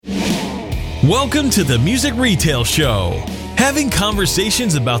Welcome to the Music Retail Show, having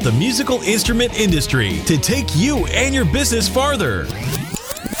conversations about the musical instrument industry to take you and your business farther.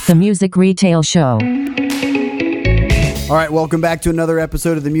 The Music Retail Show. All right, welcome back to another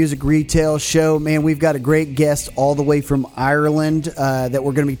episode of the Music Retail Show. Man, we've got a great guest all the way from Ireland that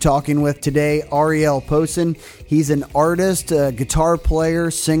we're going to be talking with today, Ariel Posen. He's an artist, a guitar player,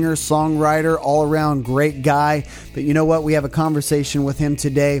 singer, songwriter, all-around great guy. But you know what? We have a conversation with him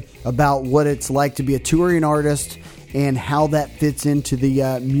today about what it's like to be a touring artist and how that fits into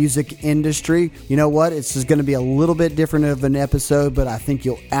the music industry. You know what? It's just going to be a little bit different of an episode, but I think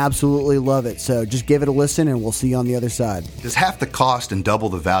you'll absolutely love it. So just give it a listen, and we'll see you on the other side. Does half the cost and double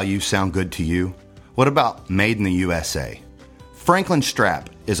the value sound good to you? What about Made in the USA? Franklin Strap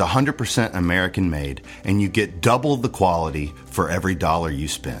is 100% American made, and you get double the quality for every dollar you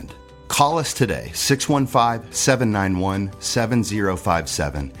spend. Call us today,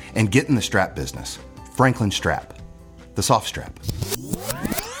 615-791-7057, and get in the strap business. Franklin Strap. The soft strap.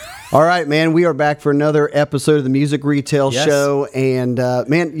 All right, man, we are back for another episode of the Music Retail Show, and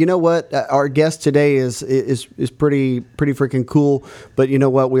man, you know what? Our guest today is pretty freaking cool. But you know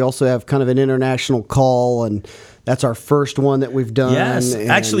what? We also have kind of an international call, and that's our first one that we've done. Yes,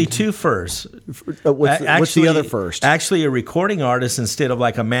 actually two firsts. What's the other first? Actually, a recording artist instead of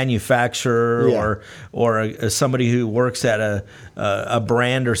like a manufacturer or somebody who works at a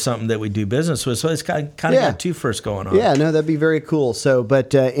brand or something that we do business with. So it's kind of got two firsts going on. Yeah, no, that'd be very cool. So,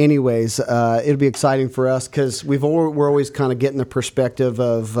 but anyways, it'll be exciting for us because we're always kind of getting the perspective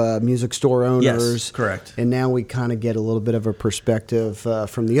of music store owners. Yes, correct. And now we kind of get a little bit of a perspective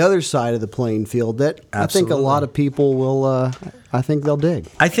from the other side of the playing field that I think a lot of people will, I think they'll dig.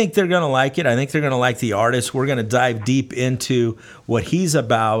 I think they're going to like it. I think they're going to like the artist. We're going to dive deep into what he's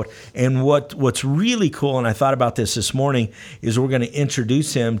about. And what's really cool, and I thought about this morning, is we're going to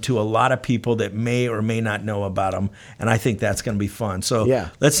introduce him to a lot of people that may or may not know about him. And I think that's going to be fun. So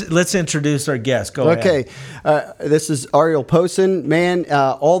let's introduce our guest. Go ahead. Okay. This is Ariel Posen, man,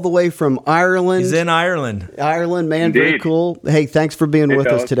 all the way from Ireland. He's in Ireland. Ireland, man. Indeed. Very cool. Hey, thanks for being with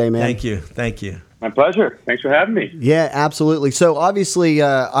us today, man. Thank you. My pleasure. Thanks for having me. Yeah, absolutely. So obviously,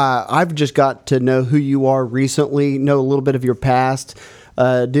 I've just got to know who you are recently, know a little bit of your past.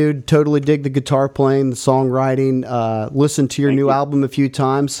 Dude, totally dig the guitar playing, the songwriting, listened to your new album a few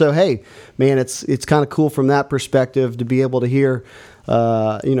times. So, hey, man, it's kind of cool from that perspective to be able to hear,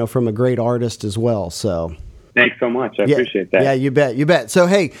 from a great artist as well. So. Thanks so much. I appreciate that. Yeah, you bet. So,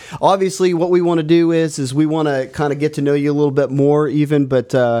 hey, obviously what we want to do is we want to kind of get to know you a little bit more even,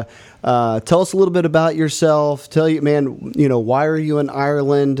 but tell us a little bit about yourself. Tell you, man, why are you in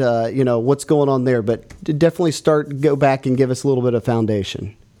Ireland? What's going on there? But definitely go back and give us a little bit of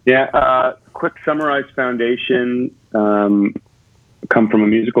foundation. Yeah, quick summarized foundation. Come from a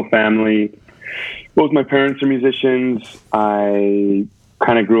musical family. Both my parents are musicians. I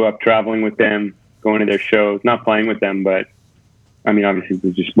kind of grew up traveling with them, going to their shows, not playing with them, but I mean, obviously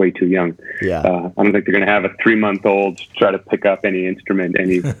they're just way too young. Yeah. I don't think they're going to have a 3-month-old try to pick up any instrument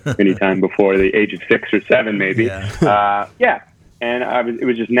any time before the age of 6 or 7, maybe. Yeah. And it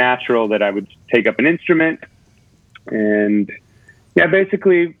was just natural that I would take up an instrument. And yeah,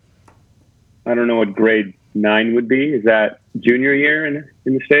 basically, I don't know what grade 9 would be. Is that junior year in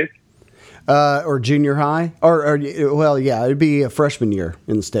the States? Or junior high? It'd be a freshman year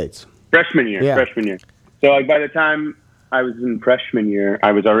in the States. Freshman year. So by the time I was in freshman year,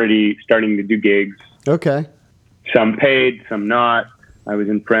 I was already starting to do gigs. Okay. Some paid, some not. I was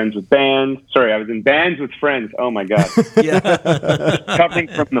in bands with friends. Oh my God. Recovering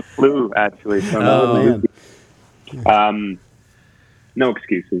from the flu, actually. Man. No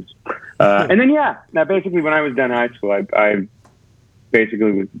excuses. And then, now basically when I was done high school, I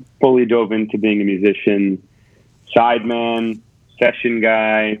basically was fully dove into being a musician, sideman, session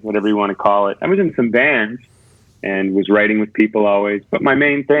guy, whatever you want to call it. I was in some bands and was writing with people always, but my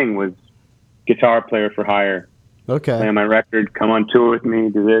main thing was guitar player for hire. Okay. Play on my record, come on tour with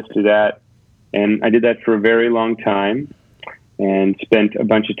me, do this, do that. And I did that for a very long time and spent a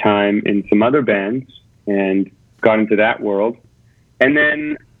bunch of time in some other bands and got into that world. And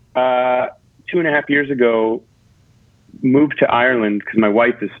then 2.5 years ago, moved to Ireland because my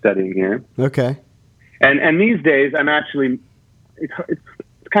wife is studying here. Okay. And these days, I'm actually... It's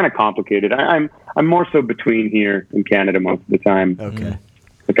kind of complicated. I'm more so between here and Canada most of the time. Okay.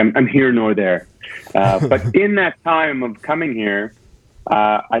 Like I'm here nor there. But in that time of coming here,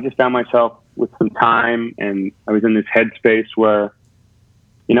 I just found myself with some time, and I was in this headspace where,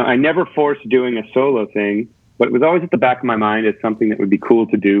 I never forced doing a solo thing, but it was always at the back of my mind as something that would be cool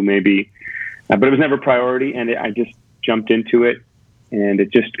to do maybe. But it was never a priority, and I just jumped into it. and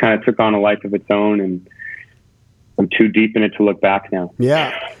it just kind of took on a life of its own, and I'm too deep in it to look back now.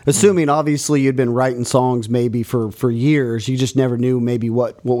 Yeah. Assuming obviously you'd been writing songs maybe for years, you just never knew maybe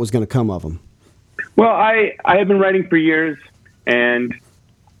what was going to come of them. Well, I have been writing for years, and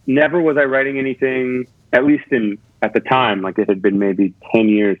never was I writing anything, at least at the time, like it had been maybe 10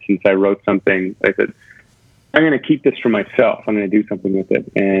 years since I wrote something. I said, I'm going to keep this for myself. I'm going to do something with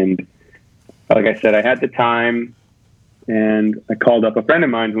it. And like I said, I had the time, and I called up a friend of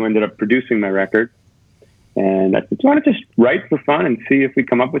mine who ended up producing my record. And I said, do you want to just write for fun and see if we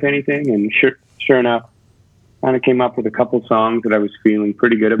come up with anything? And sure enough, kind of came up with a couple songs that I was feeling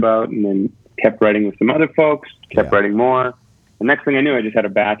pretty good about, and then kept writing with some other folks, kept writing more. The next thing I knew, I just had a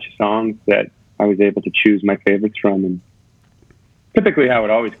batch of songs that I was able to choose my favorites from. And typically how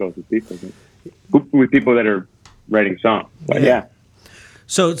it always goes with people that are writing songs. But yeah.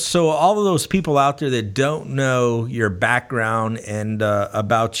 So all of those people out there that don't know your background and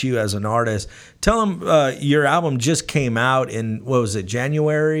about you as an artist, tell them your album just came out in, what was it,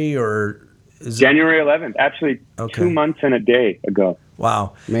 January or? January 11th, actually 2 months and a day ago.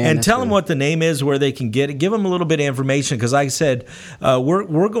 Wow. Man, and tell them what the name is, where they can get it. Give them a little bit of information, because like I said,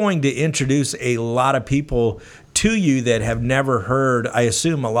 we're going to introduce a lot of people to you that have never heard, I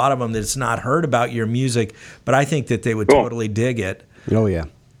assume a lot of them that's not heard about your music, but I think that they would totally dig it. Oh, yeah.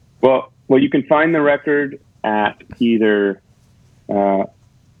 Well, you can find the record at either,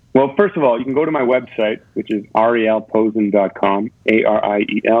 first of all, you can go to my website, which is arielposen.com,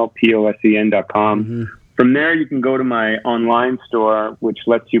 ARIELPOSEN.com. Mm-hmm. From there, you can go to my online store, which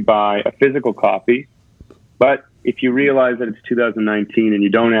lets you buy a physical copy. But if you realize that it's 2019 and you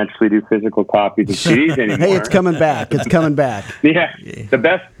don't actually do physical copies of CDs anymore. Hey, it's coming back. It's coming back. Yeah. The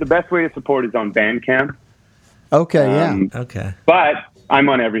best way to support is on Bandcamp. Okay, Okay. But I'm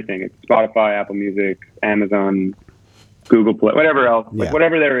on everything. It's Spotify, Apple Music, Amazon, Google Play, whatever else. Like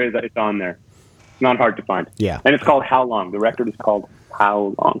whatever there is, it's on there. It's not hard to find. Yeah. And it's called How Long. The record is called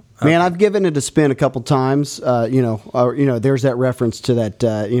How Long. Man, I've given it a spin a couple times. There's that reference to that,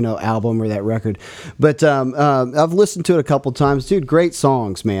 album or that record. But I've listened to it a couple times. Dude, great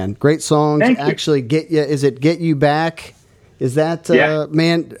songs, man. Great songs. Thank you. Actually, is it Get You Back? Is that,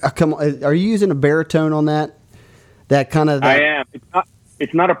 man, come on. Are you using a baritone on that? That kind of. I am.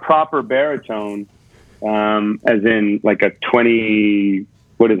 It's not a proper baritone, as in like a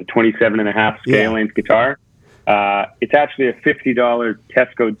 27.5 scale length guitar. It's actually a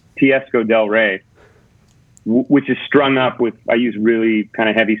 $50 Tiesco Del Rey, which is strung up with. I use really kind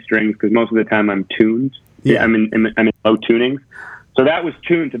of heavy strings because most of the time I'm tuned. Yeah, I'm in low tunings. So that was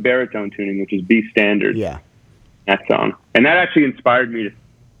tuned to baritone tuning, which is B standard. Yeah, that song, and that actually inspired me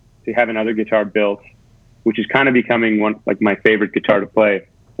to have another guitar built, which is kind of becoming my favorite guitar to play.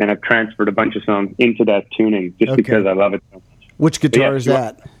 And I've transferred a bunch of songs into that tuning just because I love it so much. Which guitar is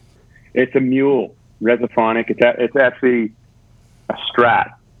that? It's a Mule Resophonic. It's actually a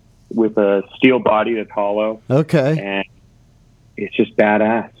Strat with a steel body that's hollow. Okay. And it's just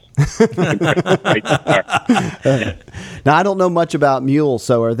badass. Now, I don't know much about Mule,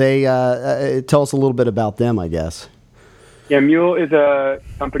 so are they, tell us a little bit about them, I guess. Yeah, Mule is a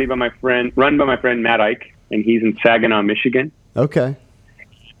company run by my friend Matt Ike, and he's in Saginaw, Michigan. Okay.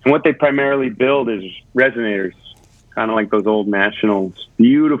 And what they primarily build is resonators, kind of like those old Nationals.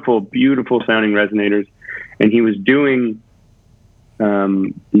 Beautiful, beautiful sounding resonators. And he was doing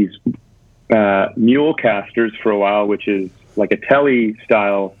these Mule casters for a while, which is like a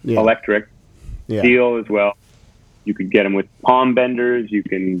Tele-style electric steel as well. You could get them with palm benders. You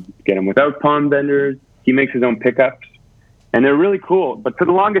can get them without palm benders. He makes his own pickups. And they're really cool. But for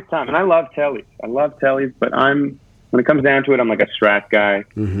the longest time, and I love Teles, but when it comes down to it, I'm like a Strat guy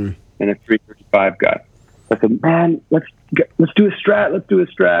and a 335 guy. So I said, man, let's do a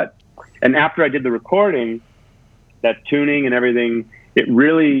Strat. And after I did the recording, that tuning and everything, it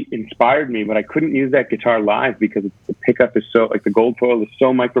really inspired me, but I couldn't use that guitar live because the pickup is so, like the gold foil is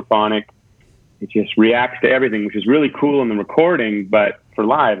so microphonic. It just reacts to everything, which is really cool in the recording, but for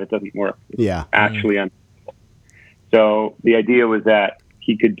live, it doesn't work. It's actually unbelievable. So the idea was that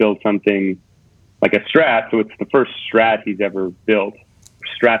he could build something like a Strat. So it's the first Strat he's ever built,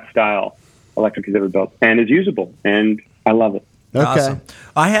 Strat style electric he's ever built, and is usable. And I love it. Okay. Awesome.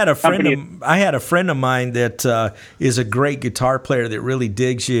 I had a friend of mine that is a great guitar player that really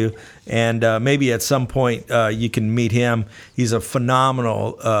digs you, and maybe at some point you can meet him. He's a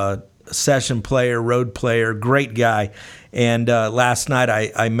phenomenal session player, road player, great guy. And last night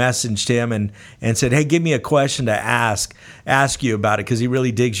I messaged him and said, hey, give me a question to ask you about it, because he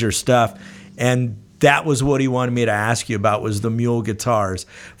really digs your stuff. And that was what he wanted me to ask you about, was the mule guitars.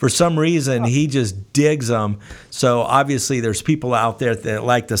 For some reason, he just digs them. So obviously there's people out there that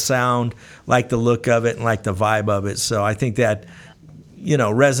like the sound, like the look of it, and like the vibe of it. So I think that,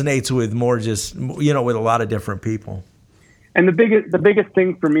 resonates with more just, with a lot of different people. And the biggest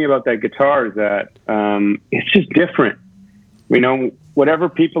thing for me about that guitar is that it's just different. Whatever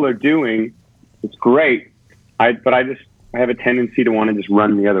people are doing, it's great. I have a tendency to want to just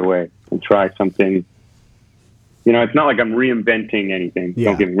run the other way and try something. It's not like I'm reinventing anything. Yeah.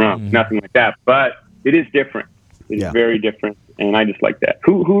 Don't get me wrong, nothing like that. But it is different. It's very different, and I just like that.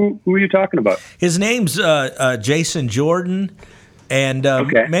 Who are you talking about? His name's Jason Jordan, and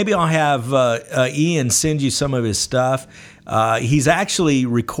maybe I'll have Ian send you some of his stuff. He's actually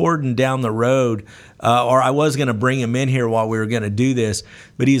recording down the road, or I was going to bring him in here while we were going to do this,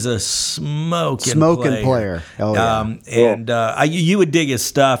 but he's a smoking player. Oh, yeah. And you would dig his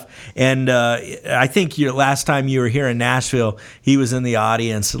stuff. And I think last time you were here in Nashville, he was in the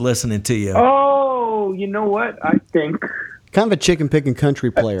audience listening to you. Oh, you know what? I think kind of a chicken picking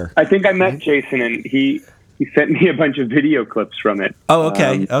country player. I think I met Jason, and he sent me a bunch of video clips from it. Oh,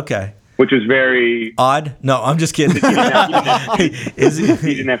 okay, okay. Which was very odd. No, I'm just kidding. He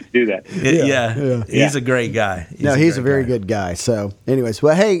didn't have to do that. He's a great guy. He's a very good guy. So, anyways,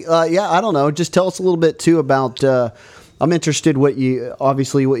 well, hey, I don't know. Just tell us a little bit too about. I'm interested what you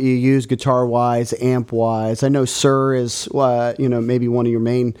use guitar wise, amp wise. I know Sir is maybe one of your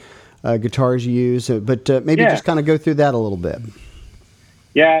main guitars you use, but maybe just kind of go through that a little bit.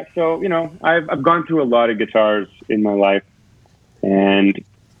 Yeah. So I've gone through a lot of guitars in my life, and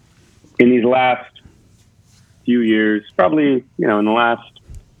in these last few years, probably, in the last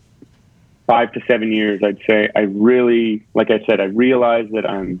 5 to 7 years, I'd say, I realized that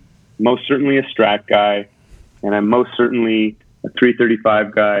I'm most certainly a Strat guy, and I'm most certainly a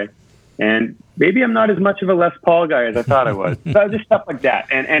 335 guy, and maybe I'm not as much of a Les Paul guy as I thought I was. So just stuff like that,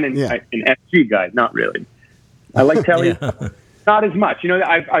 and an SG guy, not really. I like Telly, not as much.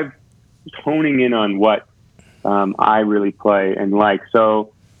 I've honing in on what I really play and like.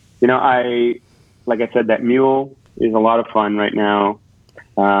 So, like I said, that mule is a lot of fun right now.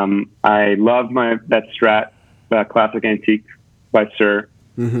 I love that Strat Classic Antique by Sir.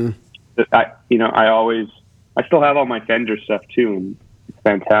 Mm-hmm. I still have all my Fender stuff too, and it's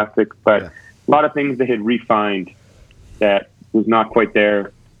fantastic. But a lot of things they had refined that was not quite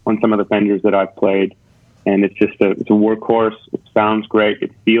there on some of the Fenders that I've played. And it's just it's a workhorse. It sounds great.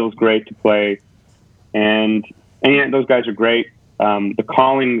 It feels great to play, and those guys are great. The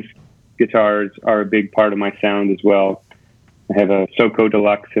Collings guitars are a big part of my sound as well. I have a Soco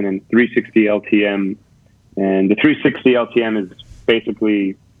Deluxe and a 360 LTM, and the 360 LTM is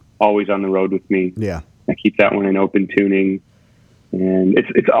basically always on the road with me. Yeah, I keep that one in open tuning, and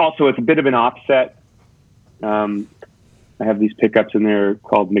it's a bit of an offset. I have these pickups in there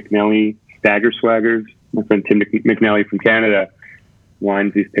called McNelly Stagger Swaggers. My friend Tim McNelly from Canada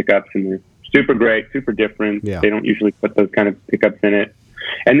winds these pickups, and they're super great, super different. Yeah. They don't usually put those kind of pickups in it.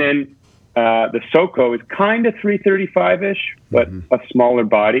 And then the Soco is kind of 335-ish, but a smaller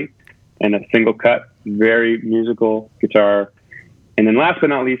body and a single cut, very musical guitar. And then last but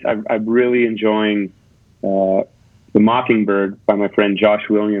not least, I'm really enjoying the Mockingbird by my friend Josh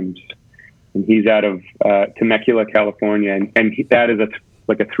Williams. And he's out of Temecula, California. And that is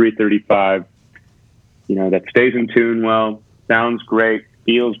like a 335, that stays in tune well, sounds great,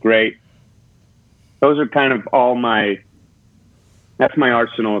 feels great. Those are kind of that's my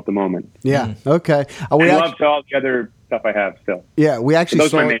arsenal at the moment. Yeah. Okay. I love all the other stuff I have still. Yeah, we actually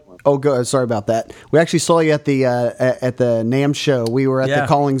saw. Oh, go. Sorry about that. We actually saw you at the NAMM show. We were at the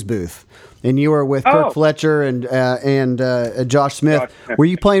Collings booth, and you were with Kirk Fletcher and Josh Smith. Were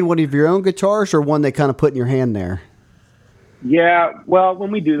you playing one of your own guitars or one they kind of put in your hand there? Yeah. Well,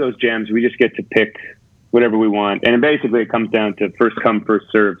 when we do those jams, we just get to pick whatever we want, and basically it comes down to first come, first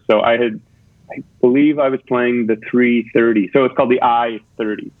serve. So I believe I was playing the 330. So it's called the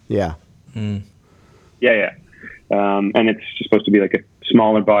I-30. Yeah. Mm. Yeah. And it's supposed to be like a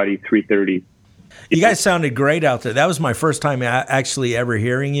smaller body 330. You guys sounded great out there. That was my first time actually ever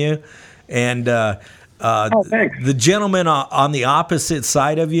hearing you. And thanks. The gentleman on the opposite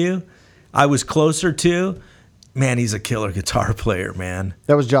side of you, I was closer to. Man, he's a killer guitar player, man.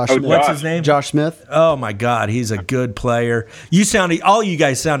 That was Josh Smith. What's his name? Josh Smith. Oh, my God. He's a good player. All you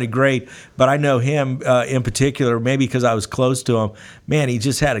guys sounded great, but I know him in particular, maybe because I was close to him. Man, he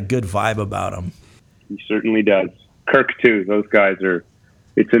just had a good vibe about him. He certainly does. Kirk, too. Those guys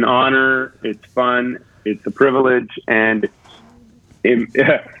it's an honor. It's fun. It's a privilege. And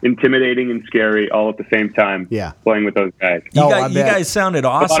intimidating and scary all at the same time. Yeah. Playing with those guys. You bet. guys sounded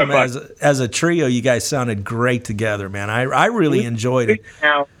awesome A lot of fun. as a trio. You guys sounded great together, man. I really enjoyed it.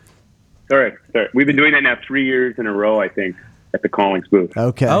 Now, sorry. We've been doing that now 3 years in a row, I think, at the Callings booth.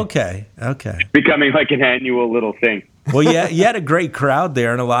 Okay. Becoming like an annual little thing. Well, yeah, you had a great crowd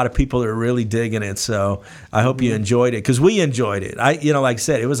there, and a lot of people are really digging it. So I hope you enjoyed it, because we enjoyed it. Like I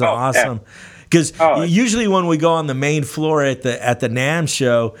said, it was awesome. Because usually when we go on the main floor at the NAMM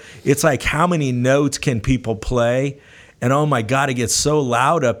show, it's like, how many notes can people play? And oh my God, it gets so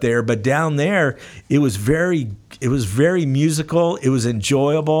loud up there. But down there, it was very musical. It was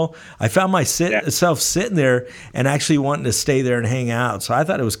enjoyable. I found myself sitting there and actually wanting to stay there and hang out. So I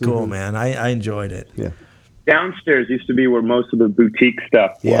thought it was cool, man. I enjoyed it. Yeah. Downstairs used to be where most of the boutique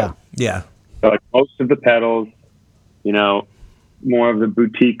stuff was. Yeah. So like most of the pedals, more of the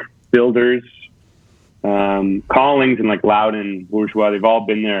boutique builders, Callings and like Loudon, Bourgeois, they've all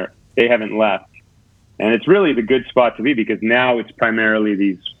been there. They haven't left. And it's really the good spot to be, because now it's primarily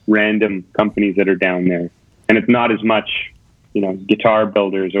these random companies that are down there. And it's not as much, guitar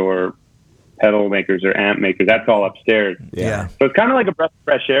builders or pedal makers or amp makers. That's all upstairs. Yeah. So it's kind of like a breath of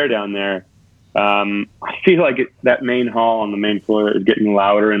fresh air down there. I feel like that main hall on the main floor is getting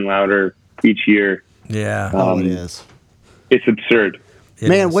louder and louder each year. Yeah. It is. It's absurd.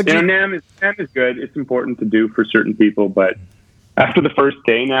 Man, what NAMM is good. It's important to do for certain people, but after the first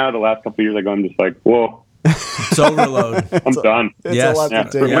day now, the last couple of years, I'm just like, whoa. It's overload. I'm done. Yes.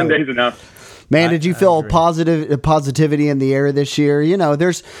 One day's enough. Man, did you feel positivity in the air this year?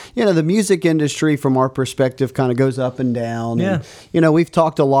 There's, the music industry from our perspective kind of goes up and down. Yeah. And, we've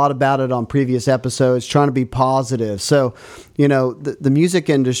talked a lot about it on previous episodes, trying to be positive. So, the music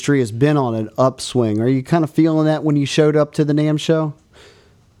industry has been on an upswing. Are you kind of feeling that when you showed up to the NAMM show?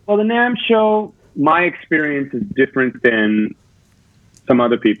 Well, the NAMM show, my experience is different than some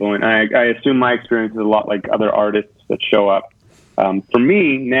other people. And I assume my experience is a lot like other artists that show up. For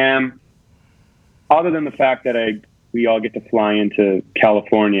me, NAMM, other than the fact that we all get to fly into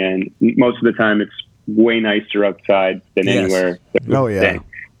California, and most of the time it's way nicer outside than anywhere. Oh, yeah.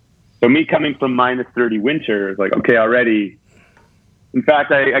 So me coming from -30 winter, it's like, okay, already. In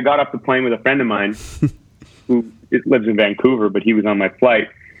fact, I got off the plane with a friend of mine who lives in Vancouver, but he was on my flight.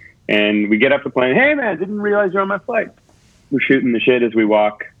 And we get off the plane. Hey, man, didn't realize you're on my flight. We're shooting the shit as we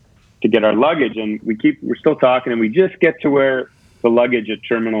walk to get our luggage, and we're still talking, and we just get to where the luggage at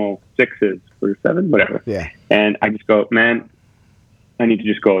Terminal 6 is, or 7, whatever. Yeah. And I just go, man, I need to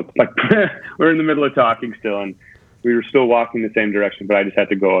just go. It's like we're in the middle of talking still, and we were still walking the same direction, but I just had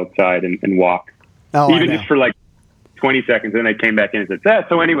to go outside and walk. Even just for like 20 seconds. And then I came back in and said,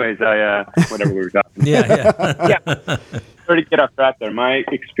 so anyways, whatever we were talking. Yeah. Sorry to get off track there. My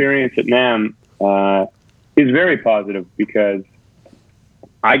experience at NAMM is very positive, because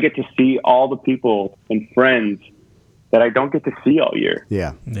I get to see all the people and friends that I don't get to see all year.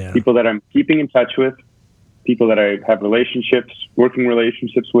 Yeah. People that I'm keeping in touch with, people that I have working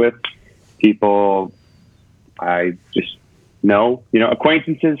relationships with, people I just know,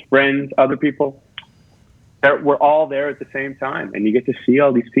 acquaintances, friends, other people. We're all there at the same time, and you get to see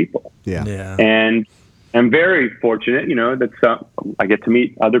all these people. Yeah. And I'm very fortunate, that I get to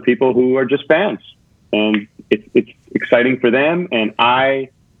meet other people who are just fans, and it's exciting for them, and I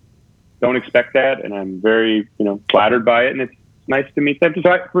don't expect that, and I'm very, flattered by it, and it's nice to meet them.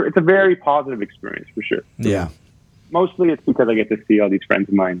 It's a very positive experience for sure. Yeah. Mostly it's because I get to see all these friends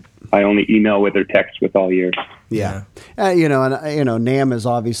of mine I only email with or text with all year. Yeah. NAMM is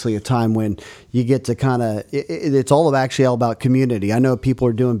obviously a time when you get to kind of, it's all about community. I know people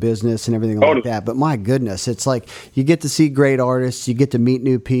are doing business and everything like that, but my goodness, it's like you get to see great artists, you get to meet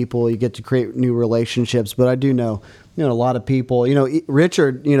new people, you get to create new relationships. But I do know, a lot of people,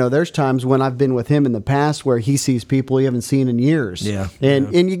 Richard, there's times when I've been with him in the past where he sees people he haven't seen in years. Yeah.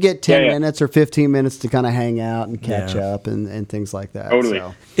 And you get 10 minutes or 15 minutes to kind of hang out and catch up and things like that. Totally.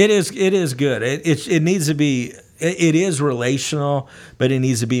 So. It is good. It needs to be. It is relational, but it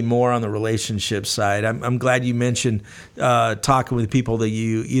needs to be more on the relationship side. I'm glad you mentioned talking with people that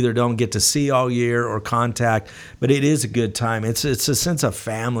you either don't get to see all year or contact, but it is a good time. It's a sense of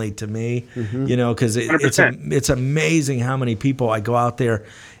family to me, because it's amazing how many people I go out there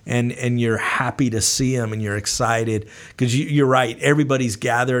and you're happy to see them and you're excited because you're right. Everybody's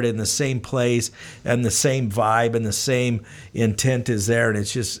gathered in the same place and the same vibe and the same intent is there. And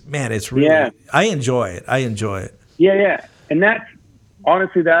it's just, man, it's really, I enjoy it. Yeah. And that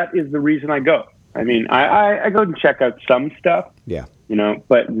is the reason I go. I mean, I go and check out some stuff,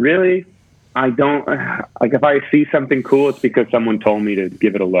 but really I don't like if I see something cool, it's because someone told me to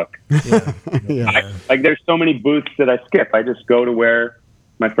give it a look. Yeah. There's so many booths that I skip. I just go to where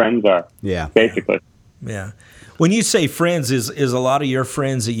my friends are. Yeah. Basically. Yeah. When you say friends, is a lot of your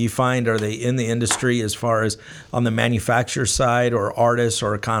friends that you find, are they in the industry as far as on the manufacturer side, or artists,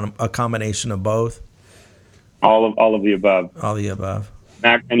 or a combination of both? All of the above. All the above.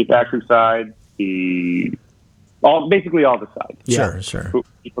 Manufacturing side, basically all the sides. Yeah. Sure.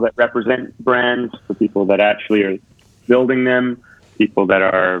 People that represent brands, the people that actually are building them, people that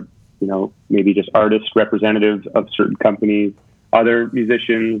are, maybe just artists, representatives of certain companies, other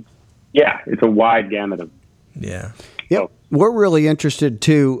musicians. Yeah, it's a wide gamut of. Yeah. Yep. We're really interested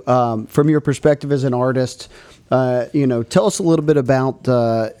too, from your perspective as an artist. Tell us a little bit about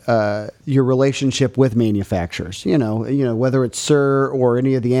your relationship with manufacturers. Whether it's Sir or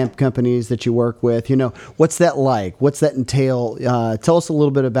any of the amp companies that you work with. What's that like? What's that entail? Tell us a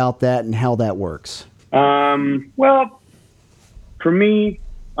little bit about that and how that works. Well, for me,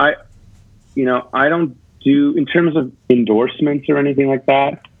 I don't do, in terms of endorsements or anything like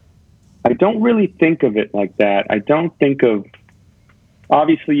that, I don't really think of it like that. I don't think of,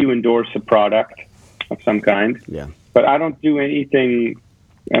 obviously you endorse a product of some kind. Yeah. But I don't do anything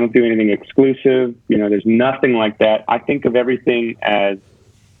exclusive. There's nothing like that. I think of everything as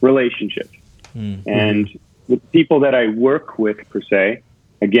relationships. Mm-hmm. And the people that I work with, per se,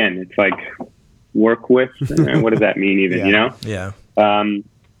 again, it's like work with. What does that mean even, Yeah.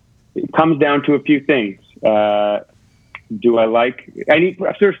 It comes down to a few things. First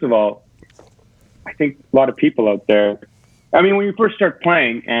of all, I think a lot of people out there, when you first start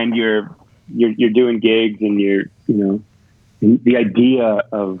playing and you're doing gigs and the idea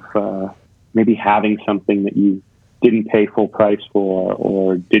of maybe having something that you didn't pay full price for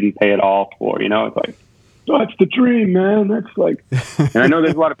or didn't pay at all for, it's like, that's the dream, man. That's like, and I know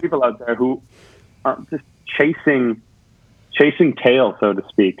there's a lot of people out there who are just chasing tail, so to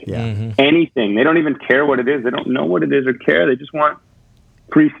speak. Yeah. Mm-hmm. Anything. They don't even care what it is. They don't know what it is or care. They just want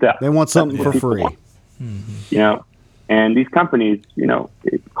free stuff. They want something for free. Mm-hmm. And these companies,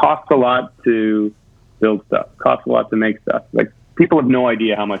 it costs a lot to build stuff. It costs a lot to make stuff. Like, people have no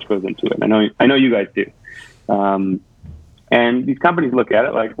idea how much goes into it. I know you guys do. And these companies look at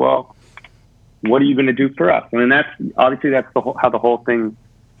it like, well, what are you going to do for us? That's how the whole thing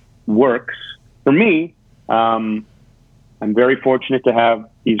works. For me, I'm very fortunate to have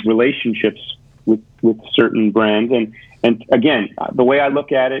these relationships with certain brands. And again, the way I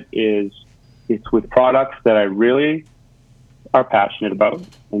look at it is it's with products that I really are passionate about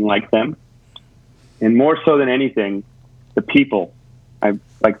and like them. And more so than anything, the people. I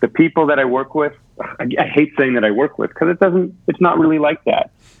like the people that I work with. I hate saying that I work with because it's not really like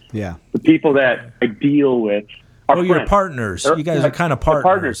that. Yeah. The people that I deal with are friends. You're partners. You guys are kind of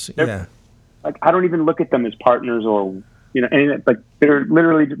partners. Yeah. Like, I don't even look at them as partners or, anything. Like, they're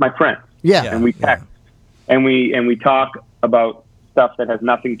literally my friends. Yeah. And we text and we talk about stuff that has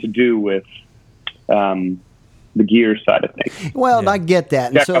nothing to do with the gear side of things. Well, and I get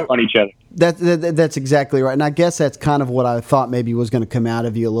that. Check up on each other. That's exactly right. And I guess that's kind of what I thought maybe was going to come out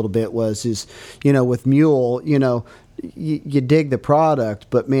of you a little bit with Mule, you dig the product,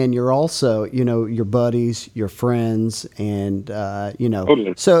 but man, you're also, your buddies, your friends, and,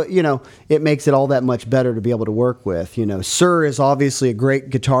 Totally. So, it makes it all that much better to be able to work with. Sir is obviously a great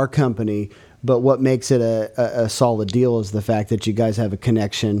guitar company, but what makes it a solid deal is the fact that you guys have a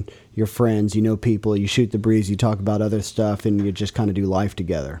connection, you're friends, people, you shoot the breeze, you talk about other stuff, and you just kind of do life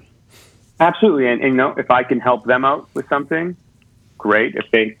together. Absolutely. And if I can help them out with something, great.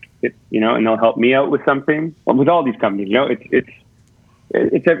 And they'll help me out with something. Well, with all these companies,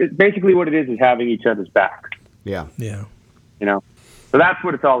 it's basically what it is having each other's backs. Yeah. Yeah. So that's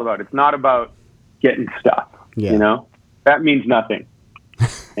what it's all about. It's not about getting stuff. Yeah. That means nothing.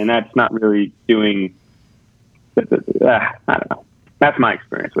 And that's not really doing, I don't know. That's my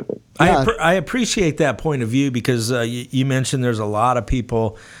experience with it. I appreciate that point of view because you mentioned there's a lot of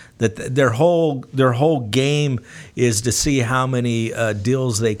people that their whole game is to see how many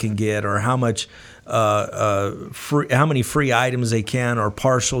deals they can get or how much how many free items they can or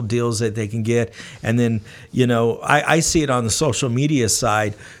partial deals that they can get. And then, I see it on the social media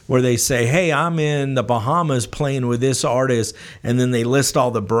side where they say, hey, I'm in the Bahamas playing with this artist. And then they list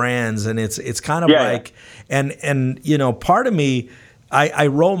all the brands and it's kind of like, and part of me, I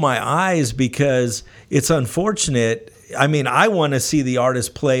roll my eyes because it's unfortunate. I want to see the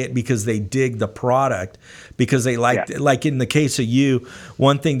artist play it because they dig the product, because they like in the case of you,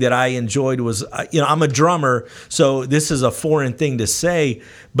 one thing that I enjoyed was, I'm a drummer, so this is a foreign thing to say,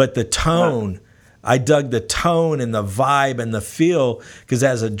 but the tone I dug the tone and the vibe and the feel, because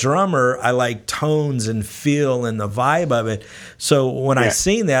as a drummer, I like tones and feel and the vibe of it. So when I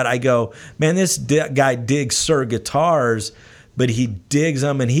seen that, I go, man, this guy digs Sir guitars, but he digs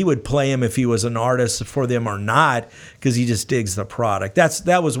them, and he would play them if he was an artist for them or not, because he just digs the product.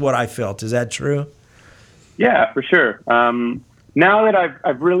 That was what I felt. Is that true? Yeah, for sure. Now that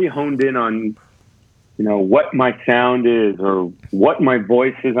I've really honed in on, what my sound is, or what my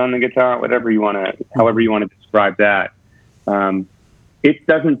voice is on the guitar, however you want to describe that. It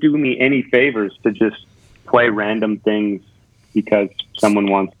doesn't do me any favors to just play random things because someone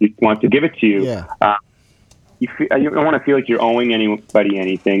wants to give it to you. Yeah. You don't want to feel like you're owing anybody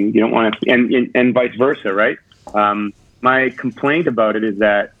anything. You don't want to, and vice versa, right? My complaint about it is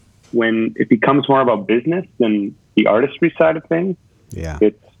that when it becomes more about business than the artistry side of things,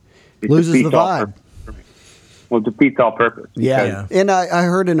 it loses the vibe. Well, it defeats all purpose. Yeah. And I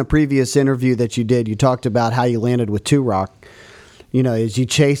heard in a previous interview that you did, you talked about how you landed with 2 Rock. As you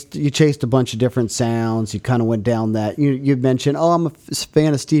chased a bunch of different sounds. You kind of went down that. You mentioned, I'm a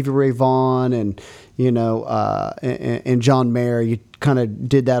fan of Stevie Ray Vaughan and and John Mayer. You kind of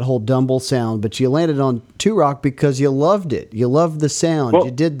did that whole Dumble sound, but you landed on 2 Rock because you loved it. You loved the sound.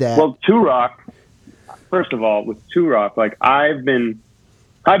 You did that. Well, 2 Rock. First of all, with 2 Rock, like I've been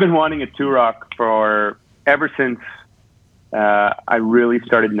wanting a 2 Rock for ever since I really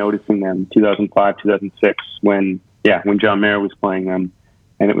started noticing them, 2005, 2006, when John Mayer was playing them.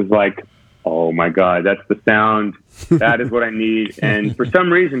 And it was like, oh my God, that's the sound. That is what I need. And for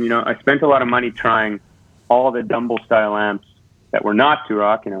some reason, I spent a lot of money trying all the Dumble style amps that were not 2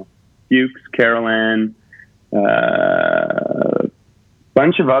 Rock, Fuchs, Carolan,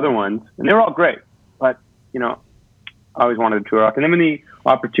 bunch of other ones. And they were all great. But, I always wanted a 2 Rock. And then when the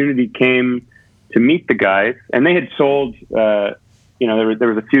opportunity came to meet the guys, and they had sold, there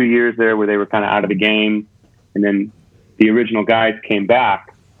was a few years there where they were kind of out of the game, and then the original guys came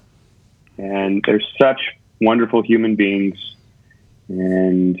back, and they're such wonderful human beings,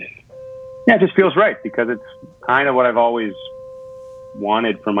 and it just feels right because it's kind of what I've always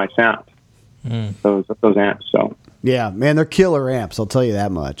wanted for my sound. Those amps. So yeah, man, they're killer amps. I'll tell you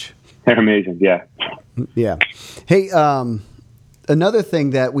that much. They're amazing. Yeah. Yeah. Hey, another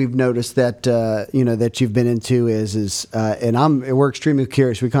thing that we've noticed that that you've been into is we're extremely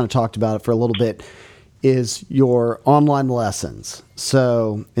curious. We kind of talked about it for a little bit. Is your online lessons.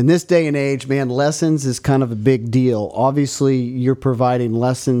 So in this day and age, man, lessons is kind of a big deal. Obviously, you're providing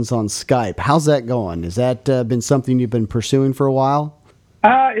lessons on Skype. How's that going? Has that been something you've been pursuing for a while?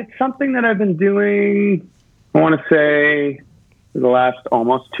 It's something that I've been doing, I want to say, for the last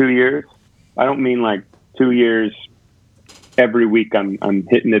almost 2 years. I don't mean like 2 years every week I'm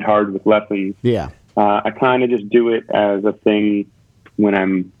hitting it hard with lessons. Yeah. I kind of just do it as a thing when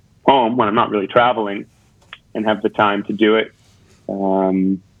I'm home, when I'm not really traveling and have the time to do it.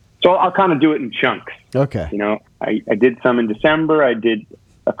 So I'll kind of do it in chunks. Okay. I did some in December. I did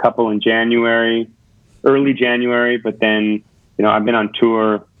a couple in January, early January, but then, I've been on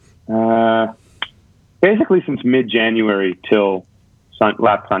tour basically since mid-January till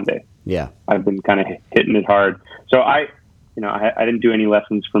last Sunday. Yeah. I've been kind of hitting it hard. So I didn't do any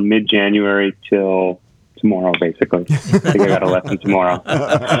lessons from mid-January till tomorrow, basically. I think I got a lesson tomorrow.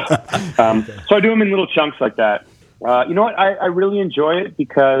 So I do them in little chunks like that. You know what? I really enjoy it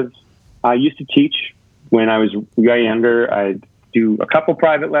because I used to teach when I was way younger. I'd do a couple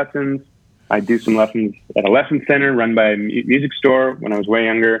private lessons. I'd do some lessons at a lesson center run by a music store when I was way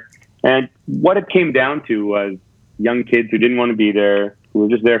younger. And what it came down to was young kids who didn't want to be there, who were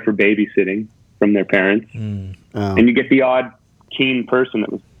just there for babysitting from their parents. Oh. And you get the odd keen person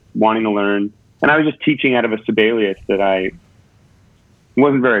that was wanting to learn. And I was just teaching out of a Sibelius that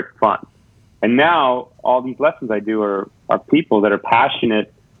wasn't very fun. And now all these lessons I do are people that are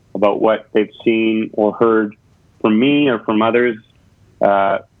passionate about what they've seen or heard from me or from others,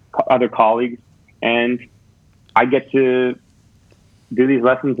 other colleagues. And I get to do these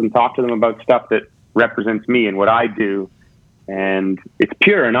lessons and talk to them about stuff that represents me and what I do. And it's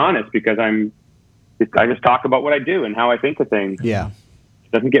pure and honest because I just talk about what I do and how I think of things. Yeah.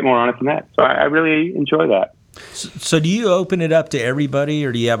 It doesn't get more honest than that. So I really enjoy that. So do you open it up to everybody,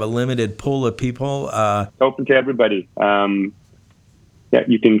 or do you have a limited pool of people? Open to everybody.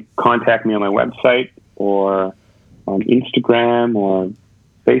 You can contact me on my website or on Instagram or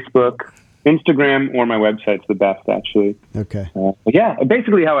Facebook. Instagram or my website's the best, actually. Okay.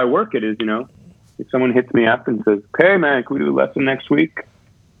 Basically how I work it is, if someone hits me up and says, "Hey, man, can we do a lesson next week?"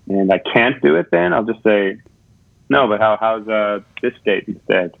 and I can't do it, then I'll just say, "No, but how's this date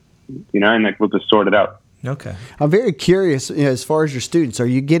instead?" And we'll just sort it out. Okay. I'm very curious, as far as your students, are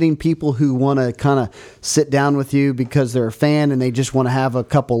you getting people who want to kind of sit down with you because they're a fan and they just want to have a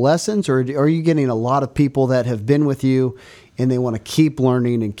couple lessons, or are you getting a lot of people that have been with you and they want to keep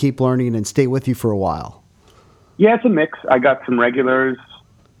learning and stay with you for a while? Yeah, it's a mix. I got some regulars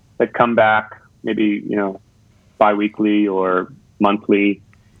that come back maybe, bi-weekly or monthly,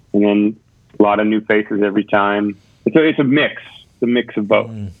 and then a lot of new faces every time. It's a mix. It's a mix of both.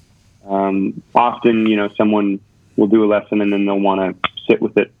 Often, someone will do a lesson and then they'll want to sit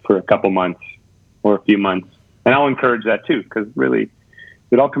with it for a couple months or a few months. And I'll encourage that too, because really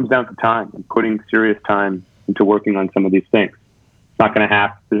it all comes down to time and putting serious time into working on some of these things. It's not going to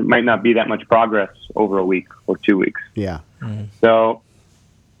happen. There might not be that much progress over a week or 2 weeks. Yeah. So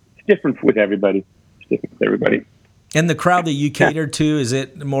it's different with everybody. And the crowd that you cater to, is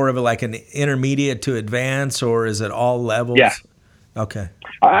it more of like an intermediate to advanced, or is it all levels? Yeah. Okay.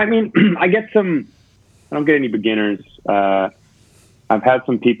 I mean, I don't get any beginners. I've had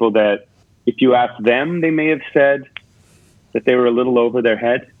some people that if you ask them, they may have said that they were a little over their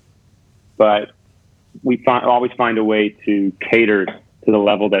head, but we always find a way to cater to the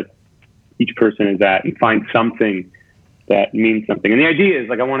level that each person is at and find something that means something. And the idea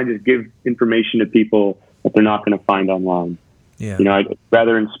is, I want to just give information to people that they're not going to find online. Yeah. I'd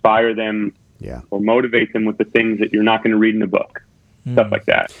rather inspire them or motivate them with the things that you're not going to read in a book. Stuff like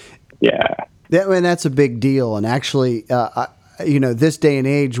that. Yeah. That's a big deal. And actually, this day and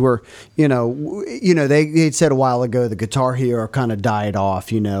age where, they said a while ago the Guitar Hero kind of died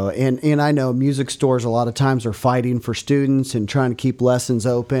off, and I know music stores a lot of times are fighting for students and trying to keep lessons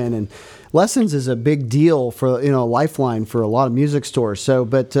open, and lessons is a big deal for, a lifeline for a lot of music stores. So,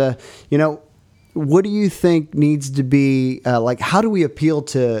 but, what do you think needs to be, how do we appeal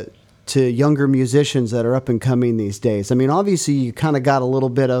to younger musicians that are up and coming these days? I mean, obviously you kind of got a little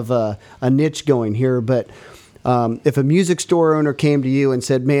bit of a niche going here, but if a music store owner came to you and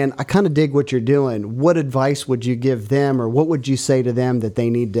said, man, I kind of dig what you're doing, what advice would you give them, or what would you say to them that they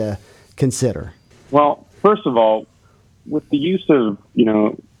need to consider? Well, first of all, with the use of,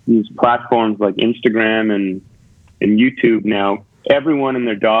 these platforms like Instagram and YouTube now, everyone and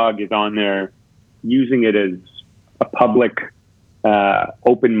their dog is on there using it as a public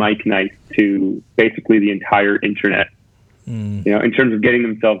open mic night to basically the entire internet. In terms of getting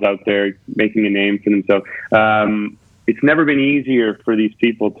themselves out there, making a name for themselves. It's never been easier for these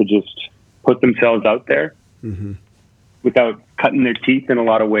people to just put themselves out there without cutting their teeth in a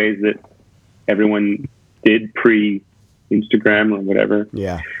lot of ways that everyone did pre-Instagram or whatever.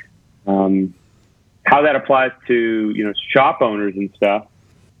 Yeah. How that applies to, shop owners and stuff,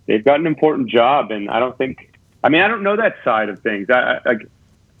 they've got an important job, and I don't know that side of things.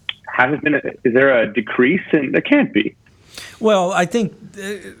 Is there a decrease? And there can't be. Well, I think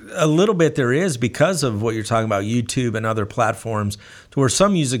a little bit there is, because of what you're talking about, YouTube and other platforms, to where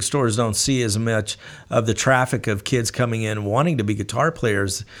some music stores don't see as much of the traffic of kids coming in wanting to be guitar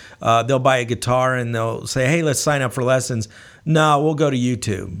players. They'll buy a guitar and they'll say, hey, let's sign up for lessons. No, we'll go to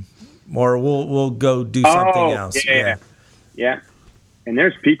YouTube, or we'll go do something else. Yeah. And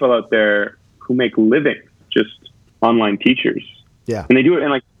there's people out there who make living just online teachers. Yeah. And they do it,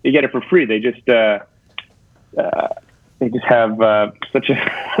 and they get it for free. They just have such a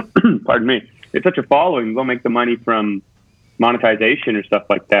pardon me. It's such a following. They'll make the money from monetization or stuff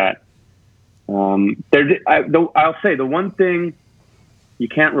like that. I'll say the one thing you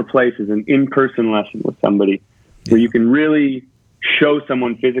can't replace is an in-person lesson with somebody where you can really show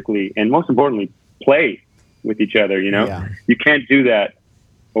someone physically, and most importantly, play with each other. You can't do that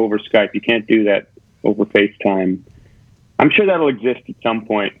over Skype. You can't do that over FaceTime. I'm sure that'll exist at some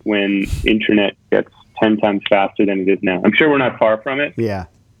point when internet gets 10 times faster than it is now. I'm sure we're not far from it. Yeah.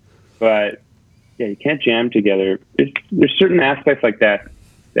 But you can't jam together. There's certain aspects like that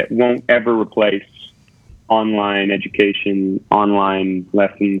won't ever replace online education, online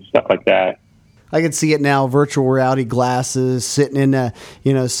lessons, stuff like that. I can see it now. Virtual reality glasses, sitting in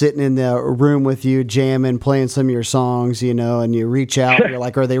the room with you, jamming, playing some of your songs, and you reach out. You're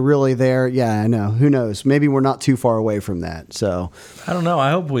like, are they really there? Yeah, I know. Who knows? Maybe we're not too far away from that. So I don't know.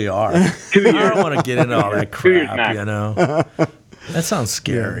 I hope we are. I don't want to get into all that crap. That sounds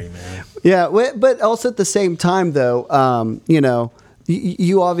scary, man. Yeah, but also at the same time, though,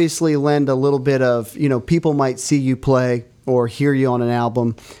 you obviously lend a little bit of, people might see you play or hear you on an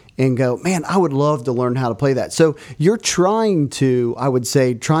album, and go, man, I would love to learn how to play that. So you're trying to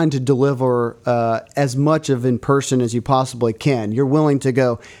deliver as much of in person as you possibly can. You're willing to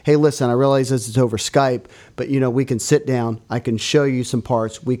go, hey, listen, I realize this is over Skype, but we can sit down, I can show you some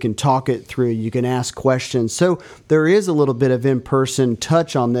parts, we can talk it through, you can ask questions. So there is a little bit of in-person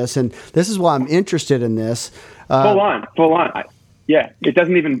touch on this, and this is why I'm interested in this. Full on. Yeah, it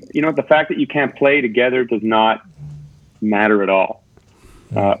doesn't even, the fact that you can't play together does not matter at all.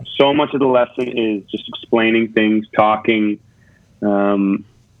 So much of the lesson is just explaining things, talking, and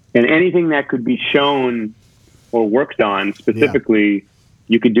anything that could be shown or worked on specifically,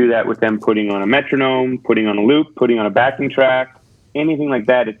 you could do that with them putting on a metronome, putting on a loop, putting on a backing track, anything like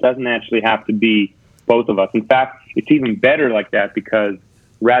that. It doesn't actually have to be both of us. In fact, it's even better like that, because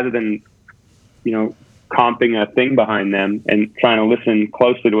rather than, comping a thing behind them and trying to listen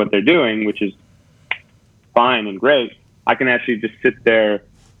closely to what they're doing, which is fine and great, I can actually just sit there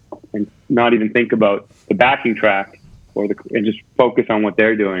and not even think about the backing track and just focus on what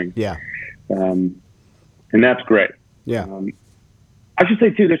they're doing. Yeah. And that's great. Yeah. I should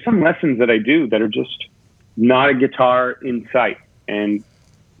say too, there's some lessons that I do that are just not a guitar in sight. And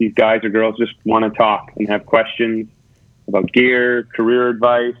these guys or girls just want to talk and have questions about gear, career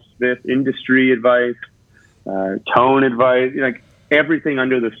advice, industry advice, tone advice, like everything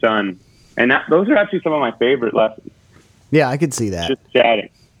under the sun. And those are actually some of my favorite lessons. Yeah, I could see that. Just chatting.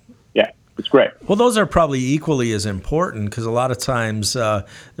 Yeah, it's great. Well, those are probably equally as important, because a lot of times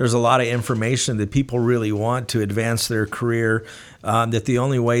there's a lot of information that people really want to advance their career, that the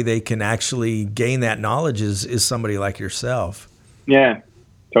only way they can actually gain that knowledge is somebody like yourself. Yeah,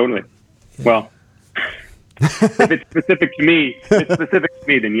 totally. Well, if it's specific to me,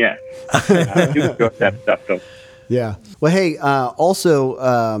 then yes. I do go with that stuff, though. Yeah. Well, hey,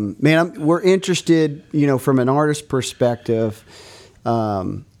 also, man, we're interested, from an artist perspective.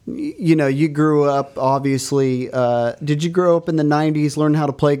 You grew up, obviously. Did you grow up in the 90s, learn how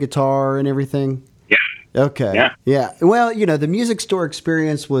to play guitar and everything? Yeah. Okay. Yeah. Well, the music store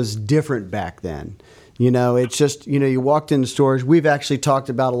experience was different back then. It's just, you walked into stores. We've actually talked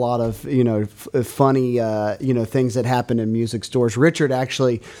about a lot of, funny, things that happen in music stores. Richard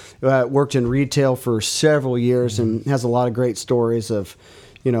actually worked in retail for several years and has a lot of great stories of,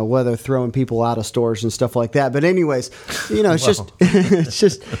 whether throwing people out of stores and stuff like that. But anyways, it's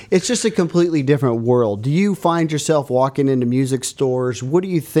just a completely different world. Do you find yourself walking into music stores? What do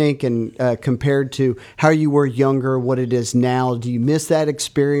you think, and compared to how you were younger, what it is now? Do you miss that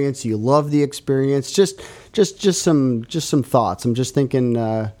experience? Do you love the experience? Just some thoughts. I'm just thinking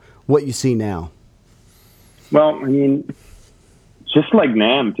what you see now. Well, I mean, just like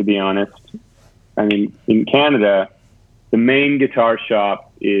NAMM, to be honest. I mean, in Canada, the main guitar shop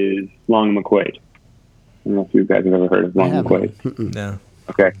is Long McQuaid. I don't know if you guys have ever heard of Long McQuaid. No.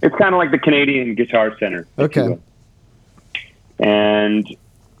 Okay. It's kind of like the Canadian Guitar Center. Okay. And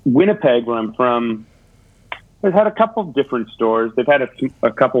Winnipeg, where I'm from, has had a couple of different stores. They've had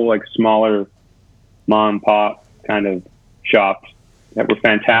a couple like smaller mom and pop kind of shops that were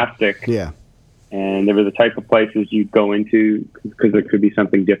fantastic. Yeah. And they were the type of places you'd go into because there could be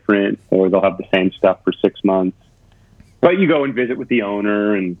something different, or they'll have the same stuff for 6 months. But you go and visit with the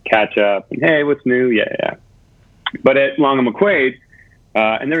owner and catch up and, hey, what's new? Yeah. But at Long and McQuaid,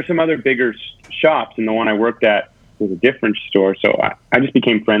 and there were some other bigger shops, and the one I worked at was a different store. So I just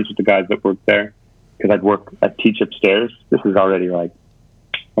became friends with the guys that worked there, because I'd teach upstairs. This is already like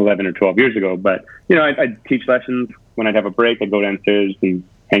 11 or 12 years ago. But, I'd teach lessons. When I'd have a break, I'd go downstairs and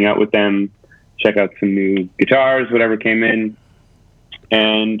hang out with them, check out some new guitars, whatever came in.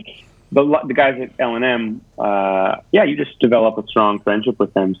 And the guys at L&M, you just develop a strong friendship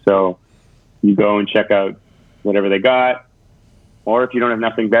with them. So you go and check out whatever they got. Or if you don't have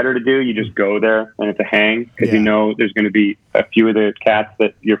nothing better to do, you just go there and it's a hang, because there's going to be a few of the cats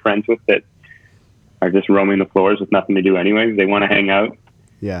that you're friends with that are just roaming the floors with nothing to do anyways. They want to hang out.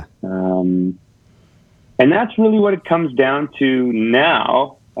 Yeah. And that's really what it comes down to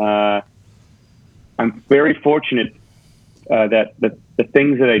now. I'm very fortunate that the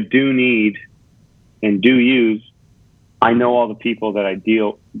things that I do need and do use, I know all the people that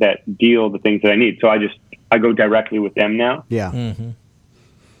deal the things that I need. So I go directly with them now. Yeah. Mm-hmm.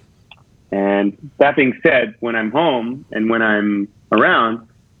 And that being said, when I'm home and when I'm around,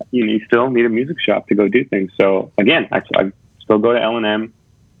 you still need a music shop to go do things. So again, I still go to L&M,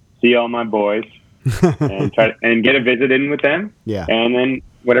 see all my boys, and try and get a visit in with them. Yeah. And then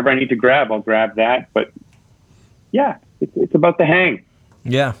whatever I need to grab, I'll grab that. But yeah, it's about the hang.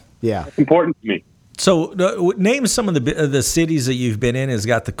 Yeah. Yeah. It's important to me. So name some of the cities that you've been in has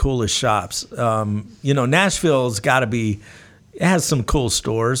got the coolest shops. Nashville's got to be It has some cool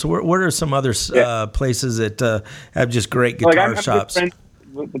stores. What are some other places that have just great guitar shops?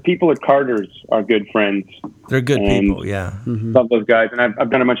 The people at Carter's are good friends. They're good people, yeah. Mm-hmm. Love those guys. And I've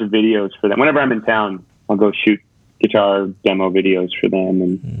done a bunch of videos for them. Whenever I'm in town, I'll go shoot guitar demo videos for them.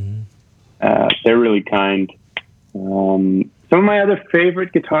 And they're really kind. Some of my other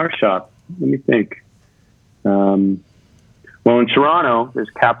favorite guitar shops, let me think. Well, in Toronto, there's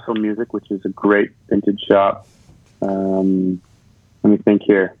Capsule Music, which is a great vintage shop. Let me think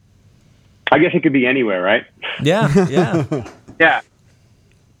here. I guess it could be anywhere, right? Yeah. Yeah.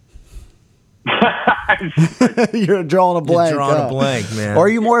 You're drawing a blank. A blank, man. Or are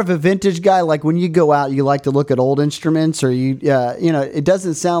you more of a vintage guy? Like when you go out, you like to look at old instruments, or it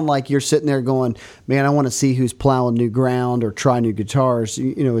doesn't sound like you're sitting there going, "Man, I want to see who's plowing new ground or try new guitars."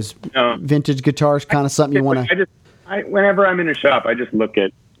 Is vintage guitars kind of something you want to? Whenever I'm in a shop, I just look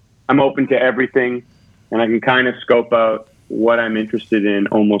at. I'm open to everything, and I can kind of scope out what I'm interested in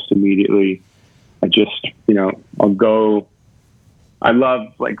almost immediately. I just, I'll go. I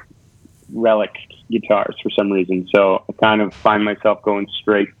love like relic guitars for some reason, so I kind of find myself going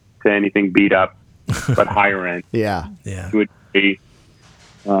straight to anything beat up but higher end. Yeah. Would be.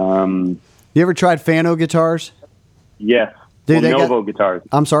 You ever tried Fano guitars? Yes. Novo guitars.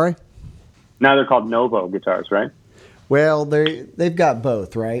 I'm sorry. Now they're called Novo guitars, right? Well, they've got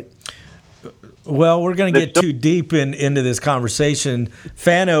both, right? Well, we're going to get too deep into this conversation.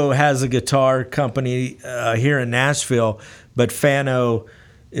 Fano has a guitar company here in Nashville, but Fano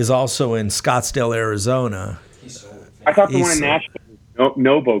is also in Scottsdale, Arizona. I thought the one in Nashville was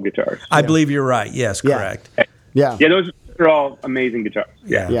Novo guitars. I believe you're right. Yes, correct. Yeah. Yeah, those are all amazing guitars.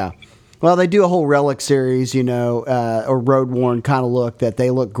 Yeah. Well, they do a whole relic series, or road worn kind of look that they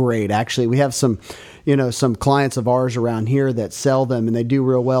look great. Actually, we have some clients of ours around here that sell them, and they do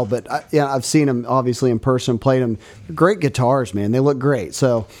real well. But I've seen them obviously in person, played them. They're great guitars, man. They look great.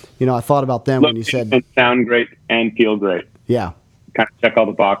 So, I thought about them when you said and sound great and feel great. Yeah, kind of check all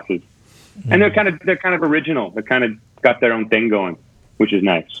the boxes, and they're kind of original. They're kind of got their own thing going, which is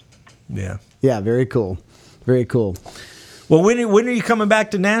nice. Yeah. Very cool. Very cool. Well, when are you coming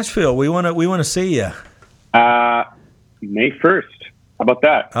back to Nashville? We want to see you. May 1st. How about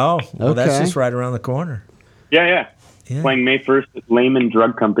that? Oh, well, That's just right around the corner. Yeah. Playing May 1st at Lehman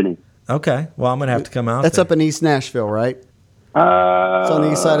Drug Company. Okay. Well, I'm going to have to come out. That's there. up in East Nashville, right? It's on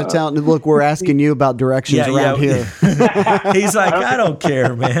the east side of town. Look, we're asking you about directions around here. He's like, I don't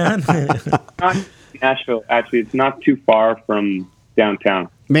care, man. Not Nashville, actually. It's not too far from downtown.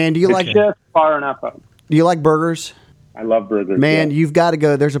 Man, It's just far enough up. Do you like burgers? I love burgers. Man, you've got to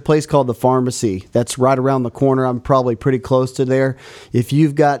go. There's a place called the Pharmacy that's right around the corner. I'm probably pretty close to there. If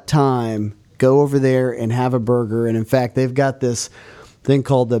you've got time, go over there and have a burger. And in fact, they've got this thing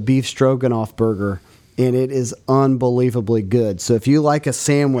called the beef stroganoff burger, and it is unbelievably good. So if you like a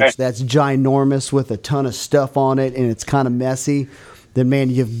sandwich that's ginormous with a ton of stuff on it and it's kind of messy, then man,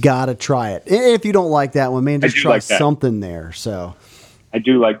 you've got to try it. If you don't like that one, man, just try something there. So I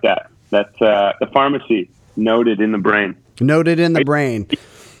do like that. That's the Pharmacy. Noted in the brain.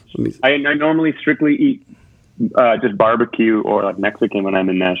 I normally strictly eat just barbecue or like Mexican when I'm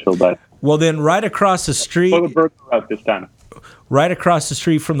in Nashville, but then right across the street. Pull the burger out this time. Right across the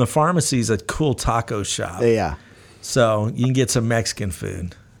street from the Pharmacy is a cool taco shop. Yeah. So you can get some Mexican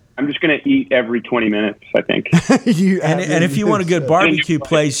food. I'm just going to eat every 20 minutes, I think. And if you want a good barbecue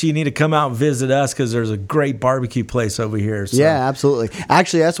place, you need to come out and visit us because there's a great barbecue place over here. So. Yeah, absolutely.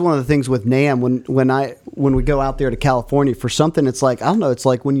 Actually, that's one of the things with NAMM. When we go out there to California for something, it's like, I don't know, it's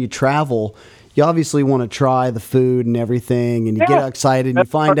like when you travel, you obviously want to try the food and everything, and you get excited, and you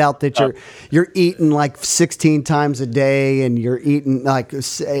find out that you're eating like 16 times a day, and you're eating like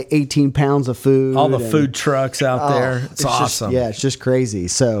 18 pounds of food. All the food trucks out there. It's awesome. It's just crazy.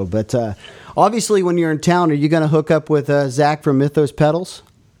 So, but obviously, when you're in town, are you going to hook up with Zach from Mythos Pedals?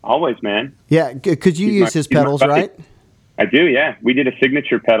 Always, man. Yeah, because you use his pedals, right? I do, yeah. We did a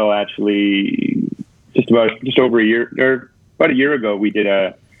signature pedal actually just over a year, or about a year ago. We did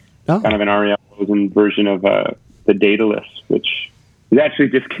kind of an Ariel Posen version of the Daedalus, which is actually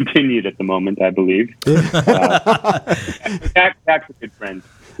discontinued at the moment, I believe. Zach's a good friend.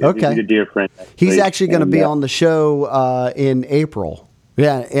 Okay. He's a dear friend. He's actually going to be on the show in April.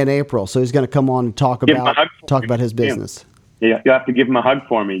 Yeah, in April. So he's going to come on and talk about his business. Yeah, you'll have to give him a hug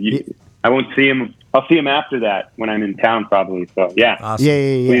for me. I won't see him. I'll see him after that when I'm in town, probably. So yeah, awesome.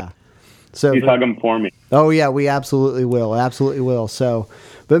 Yeah. Please hug him for me. Oh yeah, we absolutely will. So,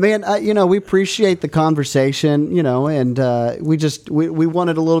 but man, we appreciate the conversation, and we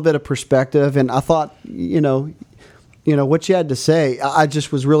wanted a little bit of perspective, and I thought, what you had to say. I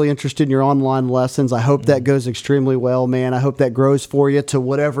just was really interested in your online lessons. I hope that goes extremely well, man. I hope that grows for you to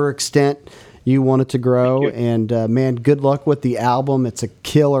whatever extent you want it to grow. And man, good luck with the album. It's a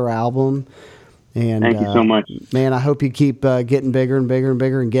killer album. And thank you so much, man. I hope you keep getting bigger and bigger and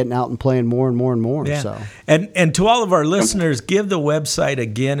bigger and getting out and playing more and more and more. Yeah. So, and to all of our listeners, give the website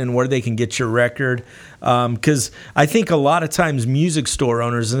again and where they can get your record. Because I think a lot of times music store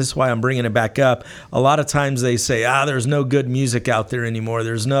owners, and this is why I'm bringing it back up, a lot of times they say, there's no good music out there anymore.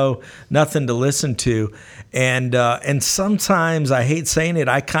 There's nothing to listen to. And sometimes, I hate saying it,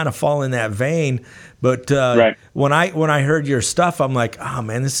 I kind of fall in that vein. But right. when I heard your stuff, I'm like, oh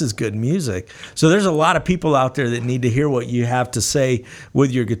man, this is good music. So there's a lot of people out there that need to hear what you have to say with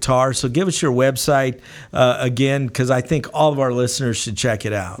your guitar. So give us your website again, because I think all of our listeners should check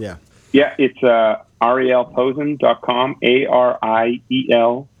it out. yeah. Yeah, it's arielposen.com,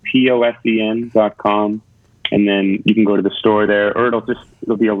 ArielPosen.com. And then you can go to the store there, or it'll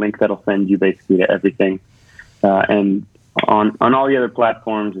be a link that'll send you basically to everything. And on all the other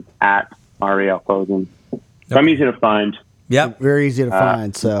platforms, it's at Ariel Posen. So I'm easy to find. Yep. Very easy to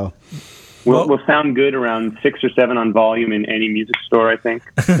find. So We'll sound good around 6 or 7 on volume in any music store, I think.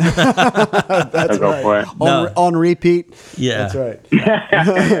 that's go right. for it. On repeat. Yeah. That's right.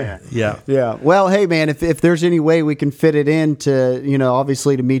 Yeah. Yeah. Well, hey, man, if there's any way we can fit it in to,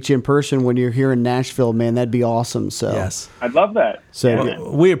 obviously to meet you in person when you're here in Nashville, man, that'd be awesome. So Yes. I'd love that.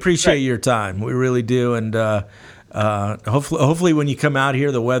 So We appreciate your time. We really do. And hopefully when you come out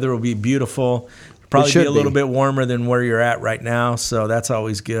here, the weather will be beautiful. Probably be a little bit warmer than where you're at right now. So that's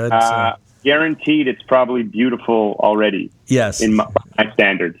always good. Guaranteed it's probably beautiful already. Yes. In my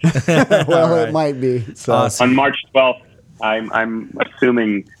standards. well, right. it might be. So. Awesome. On March 12th, I'm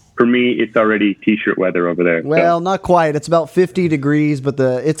assuming for me it's already t-shirt weather over there. Well, not quite. It's about 50 degrees, but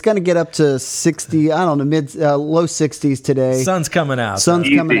it's going to get up to 60. I don't know, low 60s today. Sun's coming out. Sun's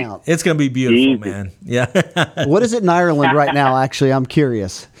Easy. coming out. It's going to be beautiful, Easy. man. Yeah. What is it in Ireland right now? Actually, I'm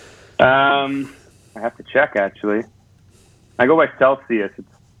curious. I have to check actually. I go by Celsius. It's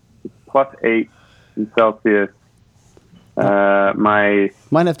 +8 in Celsius. Might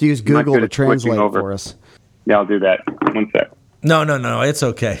have to use Google good to at switching translate over. for us. Yeah, I'll do that. One sec. No, it's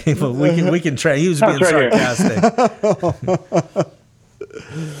okay. we can try. He was being It's right here. sarcastic.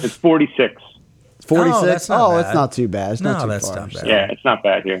 It's 46. 46. that's not bad. It's not too bad. It's not too that's far. not bad. Yeah, it's not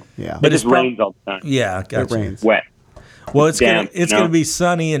bad here. Yeah. But it it's just rains all the time. Yeah, gotcha. It rains. Wet. Well, it's Damn, gonna be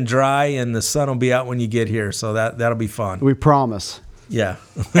sunny and dry, and the sun will be out when you get here, so that'll be fun. We promise. Yeah.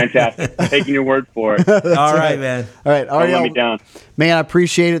 Fantastic. Taking your word for it. All right, man. All right, Don't let me Ariel, down. man, I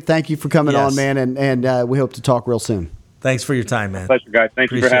appreciate it. Thank you for coming Yes. on, man, and we hope to talk real soon. Thanks for your time, man. Pleasure, guys.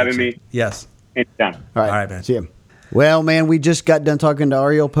 Thank you for Appreciate having you. me. Yes. Anytime. All All right, man. See you. Well, man, we just got done talking to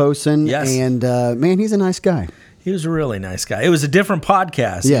Ariel Posen, Yes. and man, he's a nice guy. He was a really nice guy. It was a different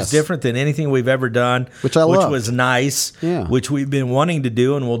podcast. It Yes. was different than anything we've ever done, Which I which loved. was nice, Yeah. which we've been wanting to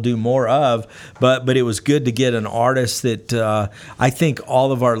do and we'll do more of. But it was good to get an artist that I think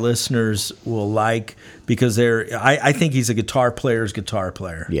all of our listeners will like because I think he's a guitar player's guitar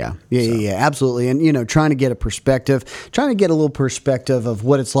player. Yeah, absolutely. And, trying to get a little perspective of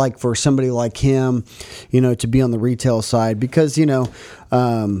what it's like for somebody like him, to be on the retail side because,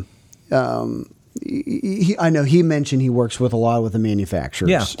 I know he mentioned he works with a lot with the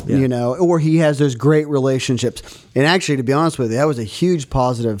manufacturers, Yeah. Or he has those great relationships. And actually, to be honest with you, that was a huge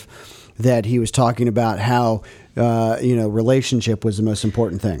positive that he was talking about how, relationship was the most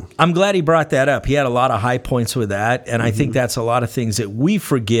important thing. I'm glad he brought that up. He had a lot of high points with that, and I think that's a lot of things that we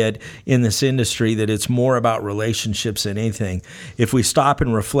forget in this industry, that it's more about relationships than anything. If we stop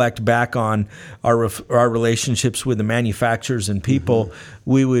and reflect back on our relationships with the manufacturers and people,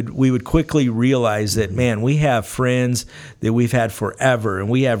 we would quickly realize that, man, we have friends that we've had forever, and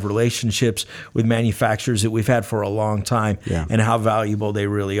we have relationships with manufacturers that we've had for a long time, and how valuable they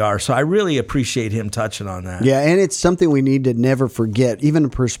really are. So I really appreciate him touching on that. Yeah, and it's something we need to never forget, even a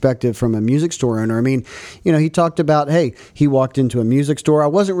perspective from a music store owner. I mean, he talked about, hey, he walked into a music store. I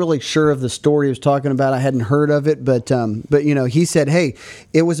wasn't really sure of the story he was talking about. I hadn't heard of it, but he said, hey,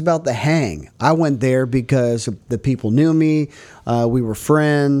 it was about the hang. I went there because the people knew me. We were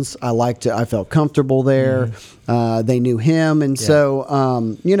friends. I felt comfortable there. They knew him. And so,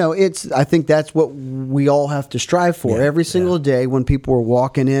 I think that's what we all have to strive for every single day when people are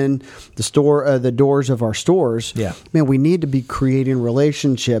walking in the doors of our stores. Yeah. Man, we need to be creating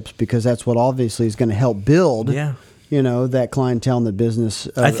relationships because that's what obviously is going to help build. Yeah. That clientele in the business.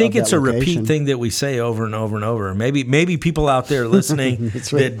 I think it's a location. repeat thing that we say over and over and over. Maybe people out there listening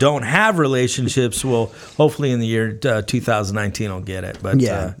that don't have relationships will hopefully in the year 2019 will get it. But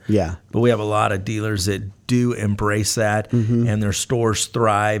Yeah. But we have a lot of dealers that do embrace that, and their stores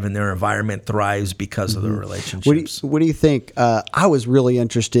thrive and their environment thrives because of the relationships. What do you think? I was really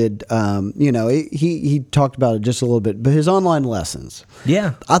interested. He talked about it just a little bit, but his online lessons.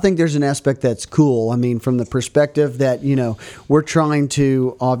 Yeah. I think there's an aspect that's cool. I mean, from the perspective that, we're trying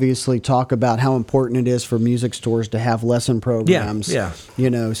to obviously talk about how important it is for music stores to have lesson programs. Yeah.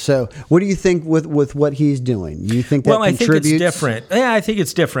 So what do you think with what he's doing? Do you think that contributes? I think it's different. Yeah, I think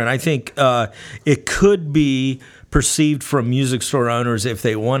it's different. I think it could be perceived from music store owners, if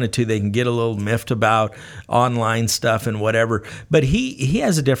they wanted to, they can get a little miffed about online stuff and whatever. But he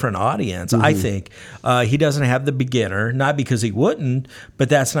has a different audience, I think. He doesn't have the beginner, not because he wouldn't, but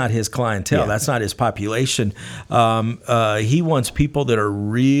that's not his clientele. Yeah. That's not his population. He wants people that are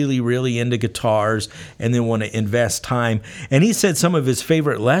really, really into guitars and then want to invest time. And he said some of his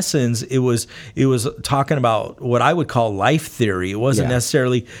favorite lessons, it was talking about what I would call life theory. It wasn't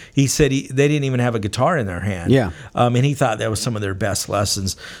necessarily, he said they didn't even have a guitar in their hand. Yeah. And he thought that was some of their best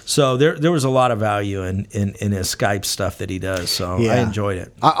lessons. So there was a lot of value in his Skype stuff that he does. So I enjoyed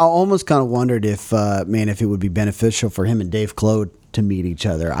it. I almost kind of wondered if it would be beneficial for him and Dave Claude to meet each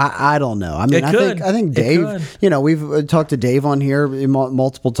other. I don't know. I mean, I think Dave, we've talked to Dave on here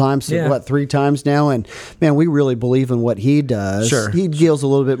multiple times, 3 times now, and man, we really believe in what he does. Sure. He deals a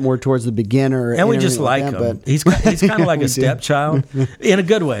little bit more towards the beginner. And we just like him. But he's kind of like a stepchild in a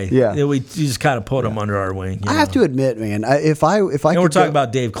good way. Yeah. We just kind of put him under our wing. I have to admit, man, if I and we're talking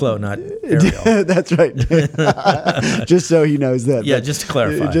about Dave Claude, not Ariel. That's right. Just so he knows that. Yeah, just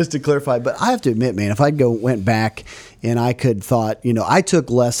to clarify. But I have to admit, man, if I went back and I thought, I took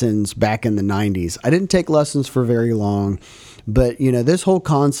lessons back in the 90s. I didn't take lessons for very long. But this whole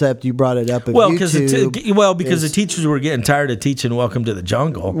concept, you brought it up. Because the teachers were getting tired of teaching "Welcome to the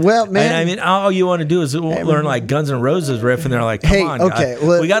Jungle." Well, man, and I mean, all you want to do is learn like Guns N' Roses riff, and they're like, "Come on, okay,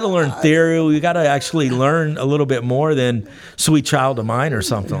 we got to learn theory. We got to actually learn a little bit more than Sweet Child of Mine or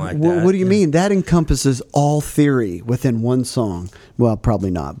something like that." What do you mean? That encompasses all theory within one song. Well, probably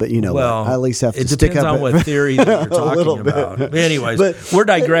not, but I at least have to stick up. It depends on what theory that you're talking about. But anyways, we're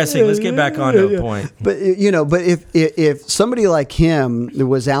digressing. Let's get back on to a point. But if somebody like him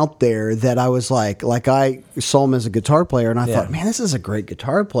was out there that I was like I saw him as a guitar player, and I thought, man, this is a great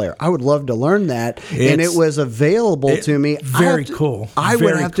guitar player. I would love to learn that, and it was available to me. Very cool. I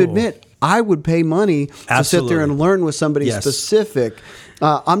would have to admit, I would pay money to sit there and learn with somebody specific.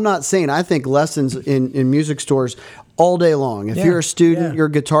 I'm not saying I think lessons in music stores all day long. If you're a student, you're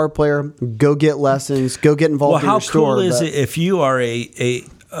a guitar player, go get lessons, go get involved in your store. Well, how cool is it if you are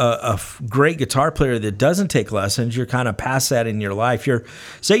a great guitar player that doesn't take lessons? You're kind of past that in your life.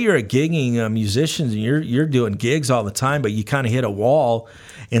 Say you're a gigging musician and you're doing gigs all the time, but you kind of hit a wall,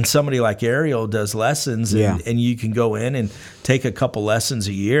 and somebody like Ariel does lessons, and you can go in and take a couple lessons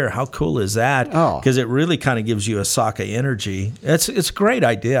a year. How cool is that? Because it really kind of gives you a sock of energy. It's a great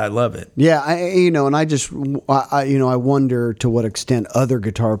idea. I love it. Yeah, and I wonder to what extent other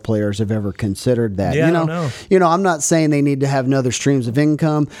guitar players have ever considered that. Yeah, I don't know. I'm not saying they need to have another streams of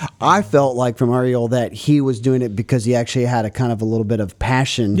income. I felt like from Ariel that he was doing it because he actually had a kind of a little bit of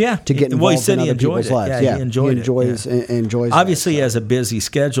passion to get involved in other people's lives. Yeah, he enjoyed it. Enjoys. Obviously, he has a busy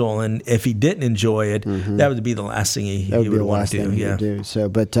schedule, and if he didn't enjoy it, that would be the last thing he would want to do. Yeah. So,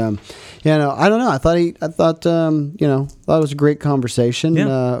 but I don't know. I thought it was a great conversation. Yeah.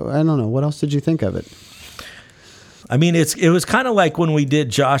 I don't know. What else did you think of it? I mean, it was kind of like when we did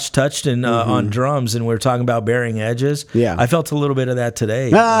Josh Touchton on drums, and we were talking about bearing edges. Yeah, I felt a little bit of that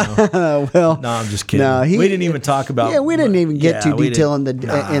today. Well, no, I'm just kidding. No, we didn't even talk about. Yeah, we didn't even get too detailed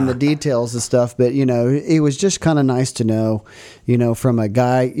in the details and stuff. But it was just kind of nice to know, from a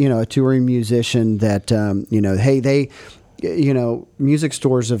guy, a touring musician that hey, they. Music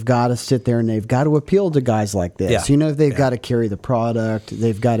stores have got to sit there and they've got to appeal to guys like this. Yeah. They've got to carry the product.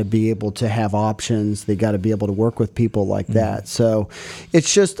 They've got to be able to have options. They got to be able to work with people like that. So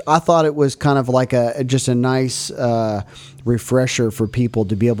it's just, I thought it was kind of like a nice refresher for people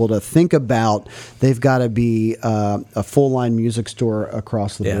to be able to think about. They've got to be a full line music store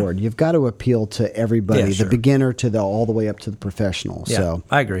across the board. You've got to appeal to everybody, the beginner to all the way up to the professional. Yeah, so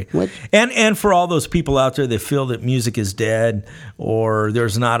I agree. And for all those people out there that feel that music is dead or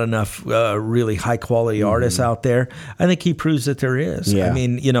there's not enough really high quality artists out there, I think he proves that there is. Yeah. I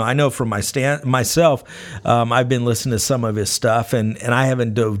mean, I know from myself, I've been listening to some of his stuff, and I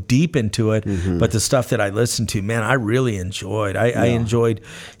haven't dove deep into it, but the stuff that I listened to, man, I really enjoyed. I enjoyed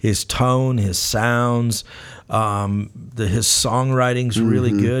his tone, his sounds. His songwriting's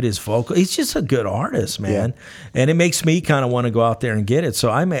really good. His vocal, he's just a good artist, man. Yeah. And it makes me kind of want to go out there and get it. So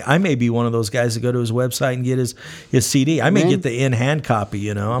I may be one of those guys that go to his website and get his CD. I may get the in-hand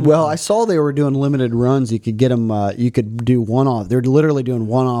copy, I saw they were doing limited runs. You could get them, you could do one-off. They're literally doing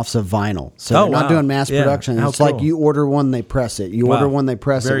one-offs of vinyl. So they're not doing mass production. It's cool. like you order one, they press it. You order one, they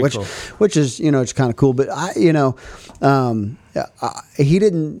press Very it, which is, it's kind of cool. But he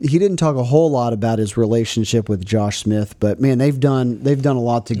didn't talk a whole lot about his relationship with Josh Smith, but man, they've done a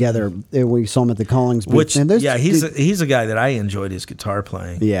lot together. We saw him at the Collings booth. He's a guy that I enjoyed his guitar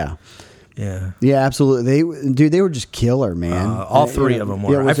playing. Yeah, absolutely. They were just killer, man. All three of them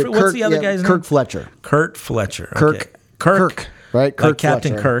were. What's the other guy's name? Kurt Fletcher. Kurt Fletcher. Okay. Kirk. Right,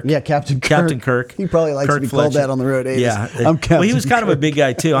 Captain Kirk. Yeah, Captain Kirk. He probably likes to be called that on the road. Yeah, he was kind of a big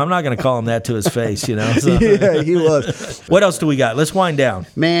guy too. I'm not going to call him that to his face, So. Yeah, he was. What else do we got? Let's wind down.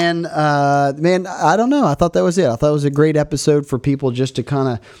 Man, I don't know. I thought that was it. I thought it was a great episode for people just to kind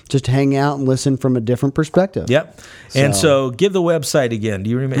of just hang out and listen from a different perspective. Yep. And so give the website again. Do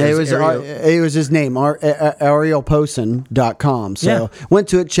you remember? It was his name, arielposen.com. So went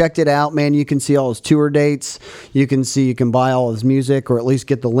to it, checked it out. Man, you can see all his tour dates. You can buy all his music, or at least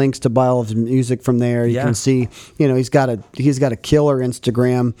get the links to buy all of his music from there. You can see, he's got a killer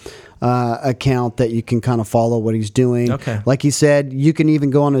Instagram account that you can kind of follow what he's doing. Okay. Like he said, you can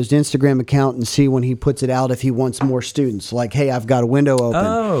even go on his Instagram account and see when he puts it out if he wants more students. Like, hey, I've got a window open.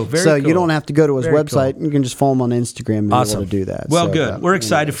 Oh, very so cool. You don't have to go to his website. Cool. You can just follow him on Instagram and awesome. be able to do that. Well, good. We're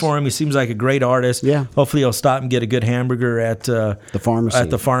excited for him. He seems like a great artist. Yeah. Hopefully he'll stop and get a good hamburger at the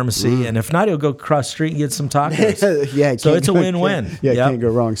pharmacy. And if not, he'll go across the street and get some tacos. So it's a win-win. Can't go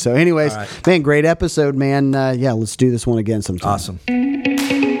wrong. So anyways, man, great episode, man. Let's do this one again sometime. Awesome.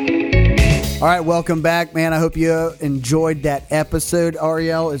 All right, welcome back, man. I hope you enjoyed that episode.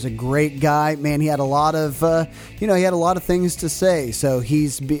 Ariel is a great guy, man. He had a lot of, things to say. So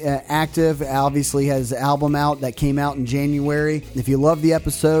he's active. Obviously, has his album out that came out in January. If you love the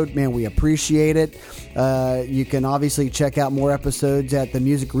episode, man, we appreciate it. You can obviously check out more episodes at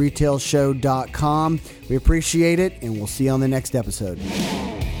themusicretailshow.com. We appreciate it, and we'll see you on the next episode.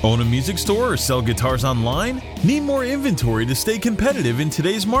 Own a music store or sell guitars online? Need more inventory to stay competitive in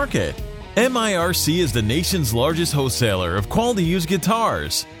today's market? MIRC is the nation's largest wholesaler of quality used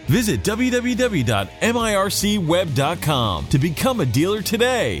guitars. Visit www.mircweb.com to become a dealer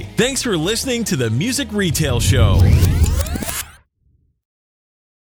today. Thanks for listening to the Music Retail Show.